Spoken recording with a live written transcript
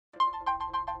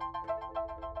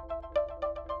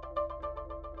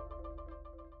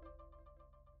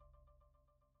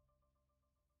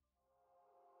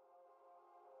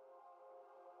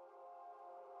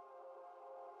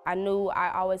I knew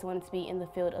I always wanted to be in the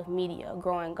field of media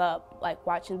growing up, like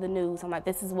watching the news. I'm like,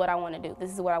 this is what I want to do.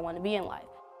 This is what I want to be in life.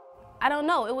 I don't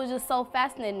know, it was just so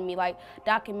fascinating to me, like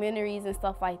documentaries and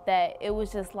stuff like that. It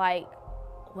was just like,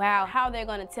 wow, how they're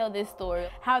gonna tell this story,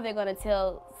 how they're gonna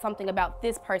tell something about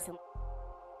this person.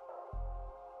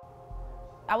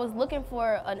 I was looking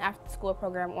for an after-school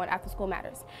program on After School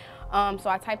Matters. So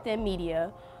I typed in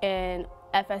media and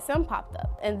FSM popped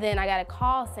up. And then I got a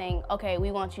call saying, okay,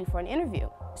 we want you for an interview.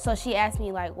 So she asked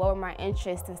me like, what were my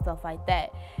interests and stuff like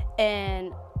that.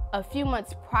 And a few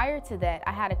months prior to that,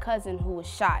 I had a cousin who was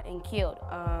shot and killed.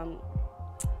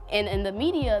 And in the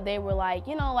media, they were like,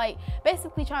 you know, like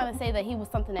basically trying to say that he was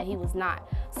something that he was not.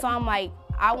 So I'm like,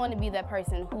 I want to be that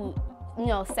person who, you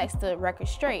know, sets the record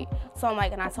straight. So I'm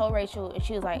like, and I told Rachel, and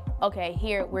she was like, okay,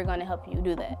 here, we're gonna help you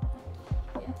do that.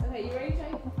 Yeah. Okay, you ready,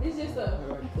 Trey? It's just a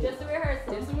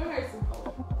rehearsal. Just a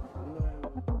rehearsal.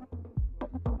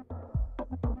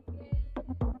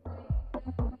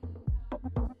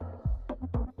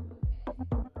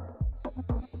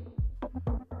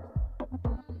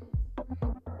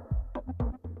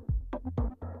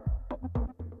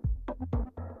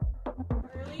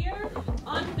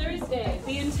 On Thursday,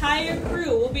 the entire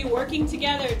crew will be working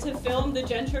together to film the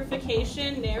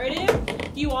gentrification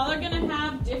narrative. You all are going to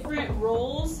have different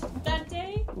roles that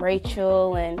day.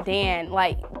 Rachel and Dan,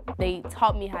 like, they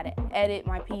taught me how to edit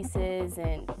my pieces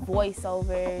and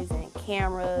voiceovers and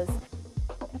cameras.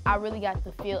 I really got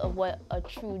the feel of what a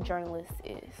true journalist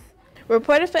is.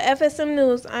 Reporter for FSM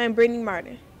News, I am Brittany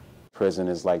Martin. Prison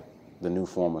is like the new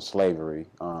form of slavery.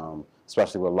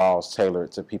 Especially with laws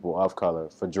tailored to people of color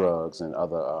for drugs and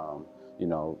other, you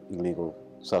know, illegal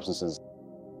substances.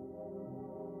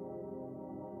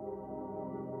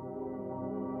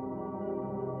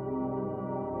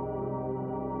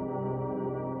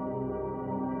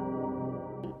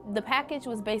 The package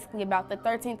was basically about the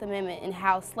 13th Amendment and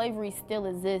how slavery still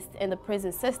exists in the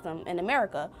prison system in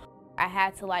America. I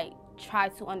had to like try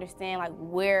to understand like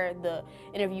where the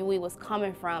interviewee was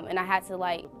coming from, and I had to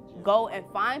like go and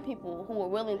find people who were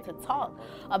willing to talk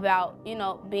about, you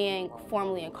know, being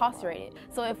formerly incarcerated.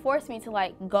 So it forced me to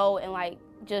like go and like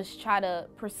just try to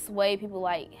persuade people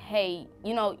like, hey,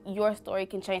 you know, your story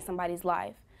can change somebody's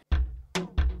life.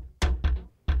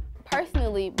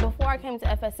 Personally, before I came to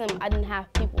FSM, I didn't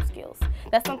have people skills.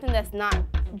 That's something that's not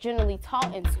generally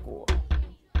taught in school.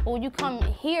 But when you come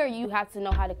here, you have to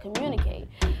know how to communicate.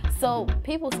 So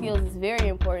people skills is very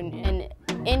important in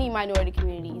any minority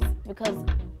communities because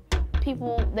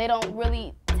people, they don't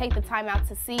really take the time out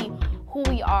to see who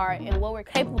we are and what we're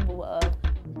capable of.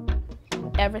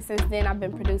 Ever since then, I've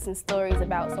been producing stories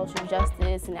about social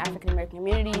justice and African American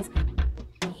communities.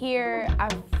 Here, I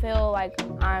feel like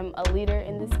I'm a leader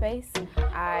in this space.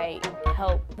 I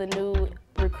help the new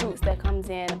recruits that comes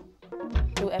in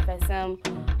through FSM.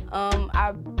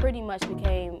 I pretty much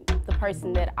became the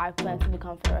person that I plan to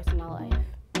become for the rest of my life.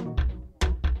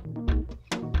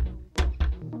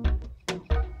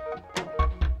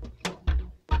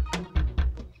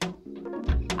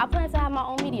 I plan to have my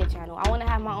own media channel. I want to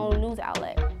have my own news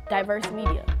outlet, diverse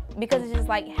media. Because it's just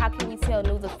like, how can we tell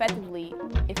news effectively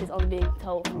if it's only being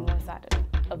told from one side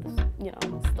of the, you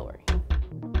know, story?